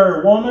said to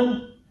her,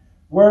 woman,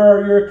 where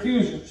are your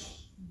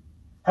accusers?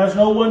 Has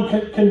no one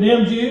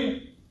condemned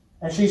you?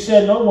 And she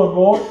said, no one,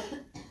 Lord.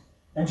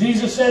 And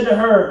Jesus said to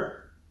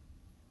her,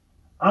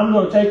 I'm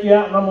going to take you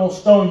out and I'm going to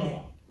stone you.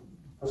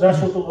 Because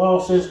that's what the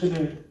law says to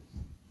do.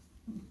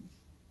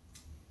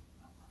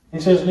 He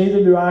says,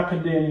 neither do I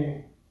condemn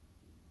you.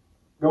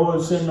 Go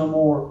and sin no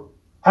more.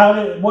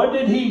 What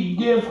did he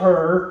give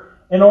her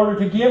in order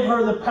to give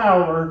her the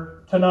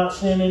power to not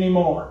sin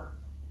anymore?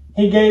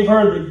 He gave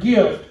her the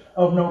gift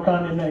of no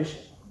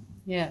condemnation.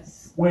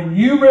 Yes. When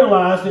you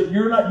realize that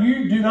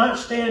you do not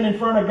stand in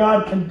front of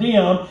God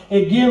condemned,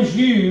 it gives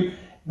you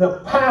the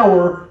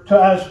power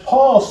to, as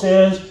Paul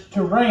says,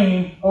 to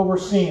reign over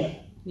sin.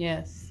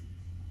 Yes.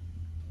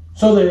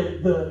 So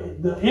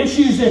the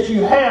issues that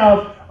you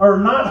have are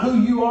not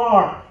who you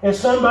are. It's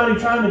somebody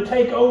trying to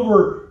take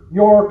over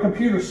your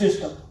computer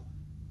system.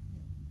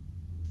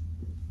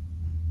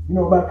 You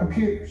know about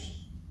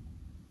computers.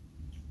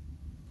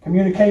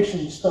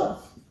 Communication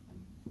stuff.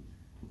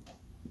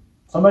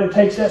 Somebody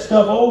takes that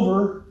stuff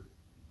over,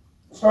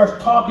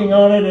 starts talking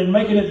on it and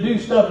making it do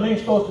stuff it ain't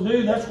supposed to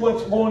do. That's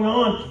what's going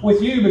on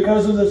with you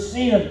because of the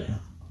sin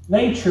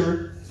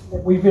nature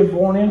that we've been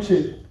born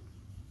into.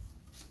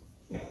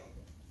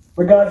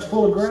 But God is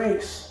full of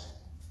grace.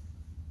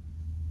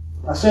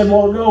 I said a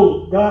while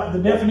ago, God, the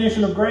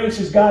definition of grace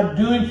is God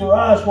doing for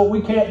us what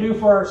we can't do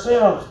for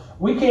ourselves.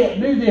 We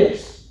can't do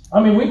this. I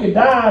mean, we could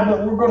die,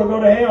 but we're going to go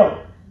to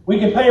hell. We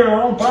can pay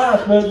our own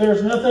price, but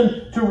there's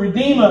nothing to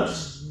redeem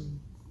us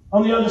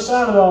on the other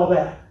side of all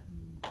that.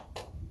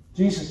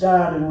 Jesus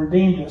died and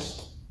redeemed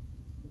us.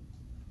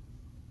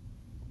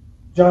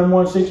 John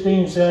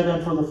 1:16 said,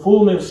 and for the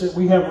fullness that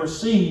we have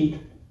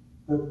received,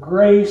 the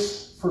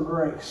grace for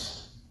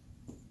grace.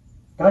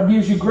 God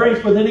gives you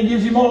grace, but then he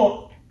gives you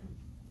more.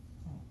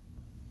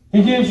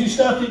 He gives you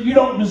stuff that you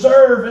don't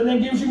deserve and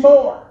then gives you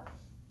more.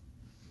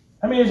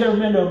 How many has ever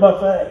been to a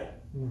buffet?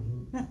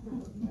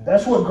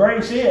 That's what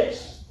grace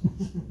is.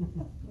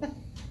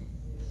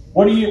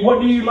 What do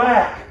you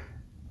lack?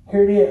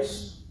 Here it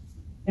is.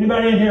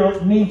 Anybody in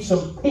here needs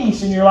some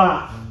peace in your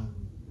life?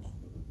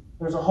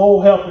 There's a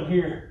whole help in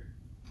here.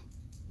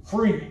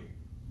 Free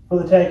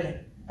for the taking.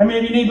 How many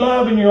of you need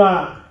love in your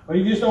life? Well,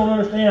 you just don't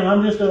understand.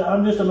 I'm just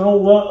an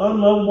old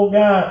unlovable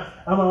guy.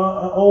 I'm an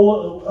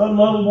old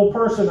unlovable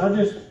person. I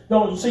just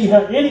don't see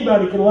how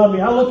anybody can love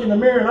me. I look in the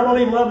mirror and I don't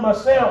even love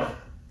myself.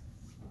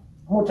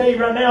 I'm going to tell you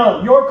right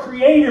now, your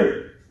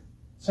Creator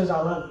says,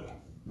 I love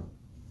you.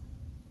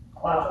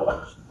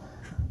 Wow.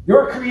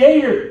 You're a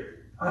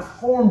creator. I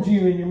formed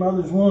you in your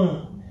mother's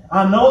womb.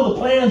 I know the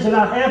plans that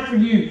I have for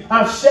you.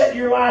 I've set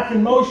your life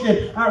in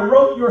motion. I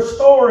wrote your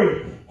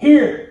story.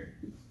 Here,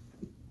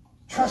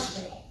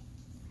 trust me.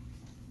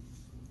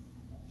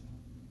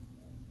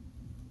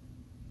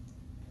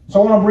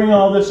 So I want to bring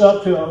all this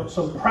up to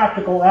some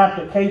practical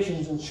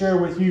applications and share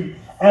with you.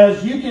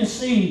 As you can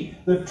see,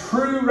 the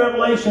true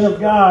revelation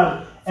of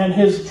God and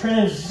His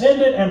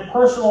transcendent and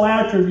personal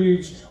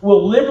attributes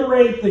will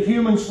liberate the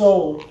human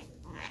soul.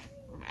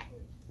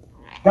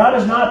 God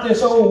is not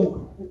this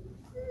old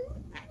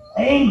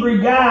angry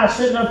guy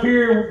sitting up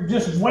here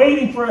just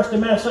waiting for us to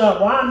mess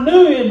up. Well, I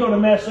knew He was going to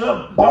mess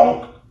up.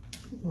 Bonk.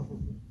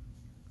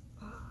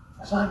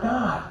 That's not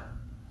God.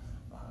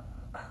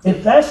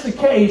 If that's the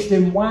case,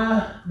 then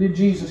why did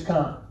Jesus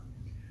come?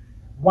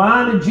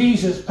 Why did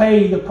Jesus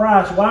pay the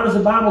price? Why does the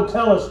Bible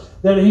tell us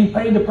that He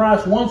paid the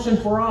price once and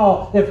for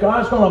all if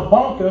God's going to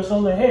bonk us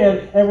on the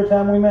head every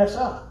time we mess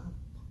up?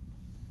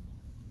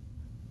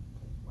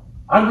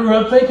 I grew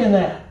up thinking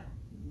that.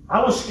 I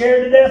was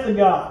scared to death of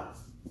God.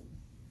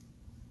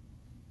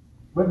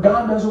 But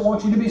God doesn't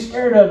want you to be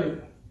scared of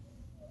Him.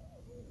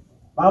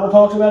 The Bible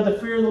talks about the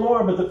fear of the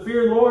Lord, but the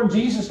fear of the Lord,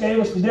 Jesus gave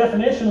us the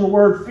definition of the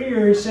word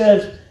fear. He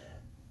says,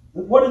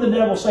 what did the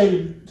devil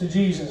say to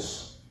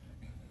Jesus?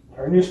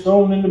 Turn your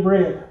stone into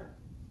bread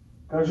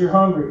because you're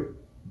hungry.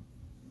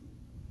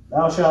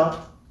 Thou shalt,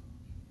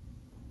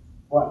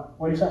 what?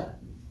 What do you say?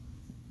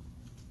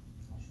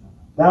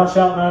 Thou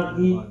shalt not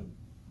eat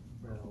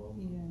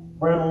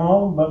bread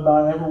alone, but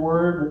by every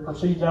word that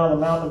proceeds out of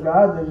the mouth of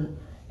God. Then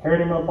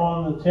carried Him up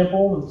on the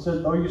temple and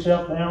said, throw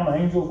yourself down, the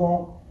angels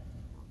won't.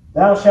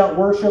 Thou shalt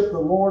worship the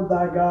Lord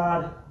thy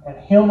God, and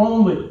Him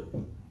only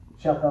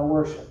shalt thou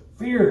worship.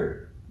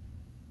 Fear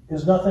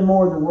is nothing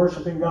more than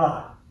worshiping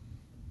God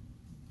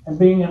and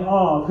being in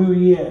awe of who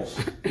He is.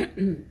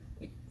 I'm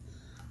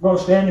going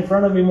to stand in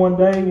front of Him one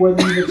day,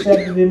 whether you've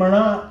accepted Him or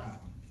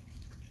not.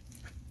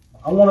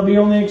 I want to be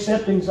on the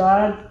accepting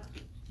side.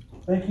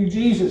 Thank you,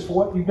 Jesus, for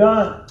what you've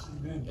done.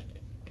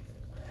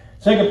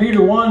 2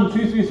 Peter 1,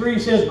 2-3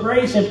 says,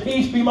 grace and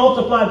peace be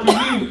multiplied to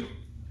you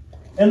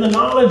in the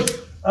knowledge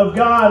of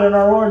God and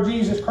our Lord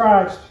Jesus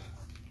Christ,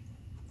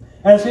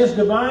 as His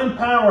divine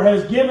power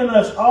has given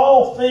us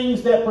all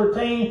things that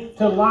pertain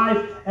to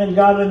life and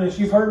godliness.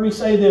 You've heard me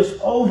say this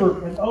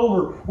over and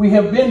over. We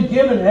have been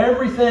given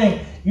everything.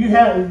 You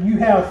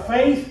have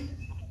faith.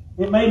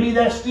 It may be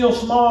that still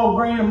small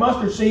grain of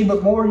mustard seed, but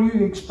the more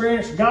you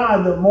experience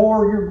God, the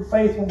more your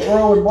faith will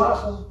grow and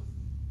blossom.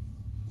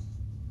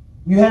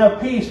 You have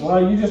peace.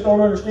 Well, you just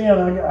don't understand.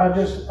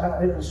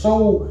 I'm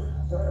so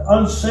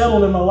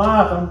unsettled in my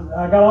life.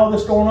 I got all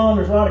this going on.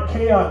 There's a lot of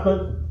chaos,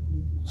 but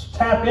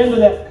tap into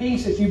that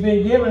peace that you've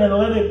been given and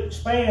let it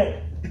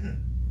expand.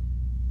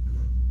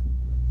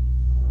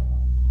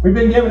 We've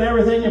been given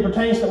everything that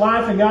pertains to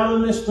life and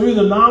godliness through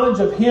the knowledge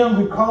of Him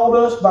who called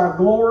us by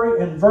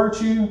glory and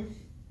virtue,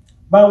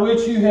 by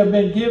which you have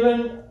been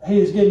given. He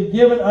has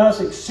given us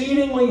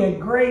exceedingly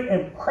and great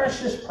and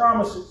precious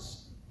promises,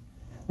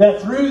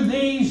 that through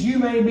these you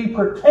may be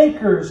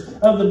partakers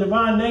of the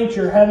divine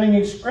nature, having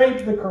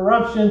escaped the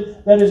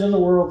corruption that is in the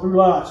world through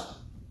lust.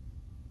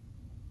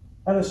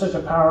 That is such a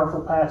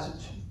powerful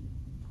passage.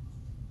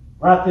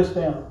 Write this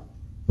down.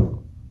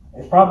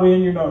 It's probably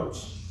in your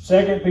notes.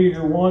 2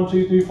 Peter 1,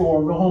 2-4.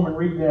 Go home and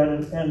read that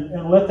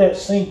and let that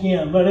sink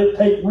in. Let it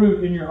take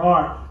root in your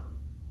heart.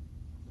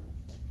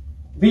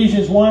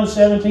 Ephesians 1,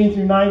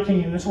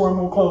 17-19. This is where I'm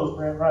going to close,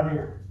 Brent, right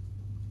here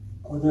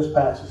with this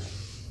passage.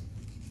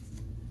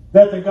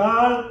 That the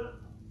God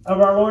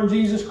of our Lord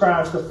Jesus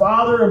Christ, the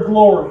Father of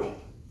glory,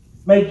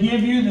 may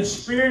give you the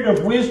spirit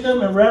of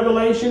wisdom and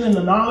revelation in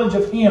the knowledge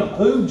of Him.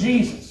 Who?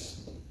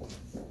 Jesus.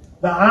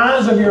 The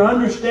eyes of your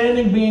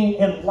understanding being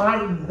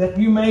enlightened, that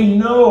you may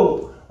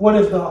know what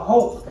is the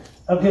hope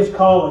of His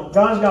calling.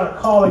 God's got a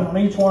calling on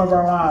each one of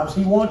our lives.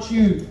 He wants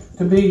you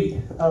to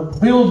be a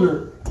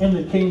builder in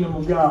the kingdom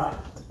of God.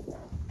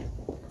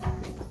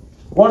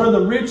 What are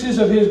the riches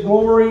of His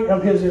glory,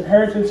 of His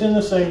inheritance in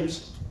the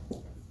saints?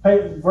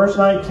 Verse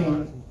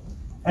 19.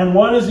 And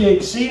what is the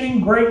exceeding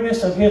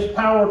greatness of His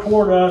power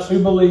toward us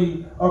who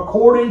believe,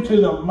 according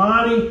to the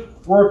mighty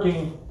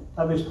working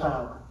of His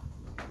power?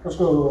 Let's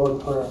go to the Lord in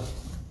prayer.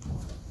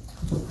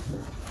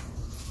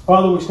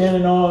 Father, we stand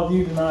in awe of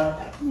You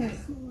tonight.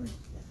 Yes, Lord.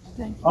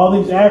 Thank you. All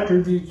these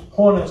attributes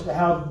point us to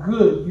how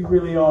good You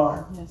really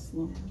are. Yes,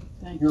 Lord.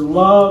 Thank You're you.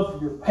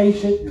 love, You're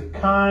patient, You're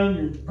kind,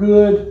 You're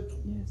good,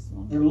 Yes,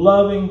 Lord. You're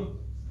loving,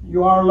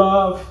 You are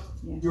love,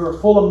 Yes. You are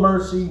full of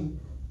mercy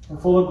and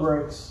full of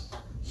grace.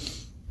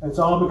 It's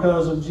all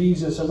because of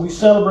Jesus. And we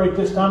celebrate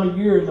this time of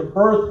year the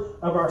birth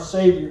of our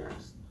Savior.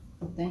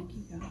 Thank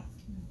you, God.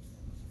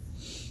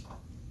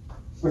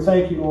 We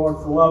thank You, Lord,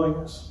 for loving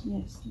us.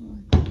 Yes,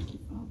 Lord. Thank you,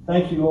 Father.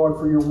 Thank You, Lord,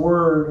 for Your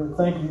word. And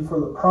thank You for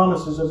the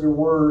promises of Your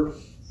word.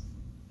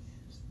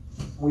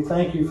 We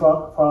thank You,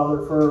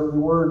 Father, for the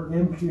word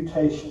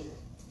imputation.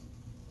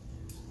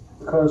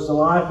 Because the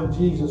life of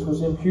Jesus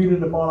was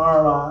imputed upon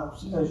our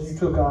lives as You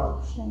took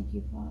ours. Thank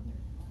you, Father.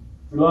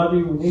 We love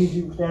you. We need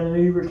you. We stand in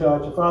need of your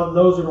touch. And Father,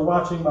 those that are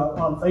watching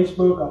on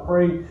Facebook, I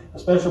pray a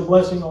special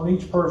blessing on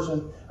each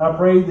person. I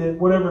pray that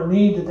whatever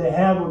need that they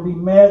have would be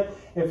met.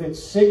 If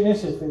it's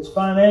sickness, if it's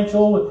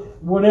financial,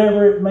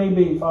 whatever it may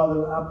be,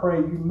 Father, I pray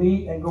you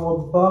meet and go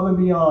above and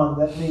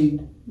beyond that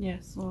need.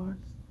 Yes, Lord.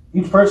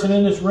 Each person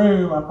in this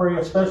room, I pray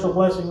a special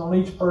blessing on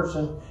each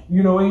person.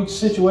 You know each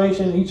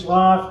situation, each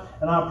life.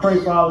 And I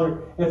pray,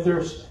 Father, if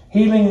there's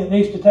healing that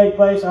needs to take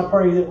place, I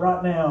pray that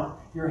right now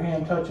your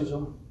hand touches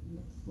them.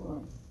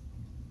 Lord.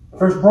 If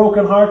there's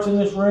broken hearts in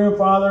this room,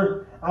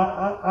 Father,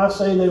 I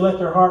say they let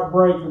their heart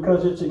break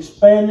because it's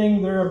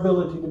expanding their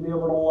ability to be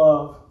able to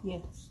love.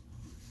 Yes.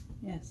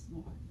 Yes,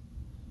 Lord.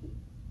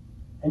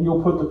 And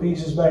you'll put the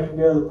pieces back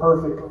together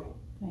perfectly.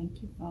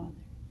 Thank you, Father.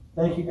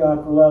 Thank you,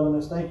 God, for loving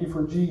us. Thank you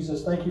for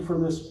Jesus. Thank you for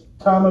this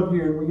time of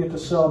year we get to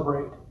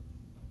celebrate.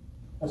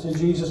 That's in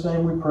Jesus'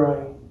 name we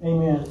pray.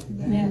 Amen.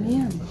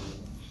 Amen.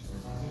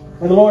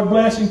 May the Lord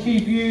bless and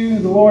keep you.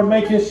 The Lord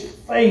make His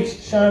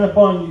face shine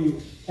upon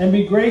you and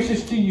be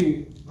gracious to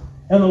you.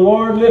 And the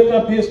Lord lift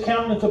up His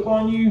countenance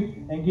upon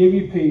you and give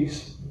you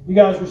peace. You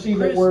guys receive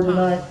that word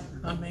tonight.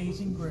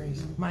 Amazing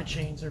grace. My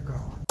chains are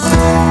gone.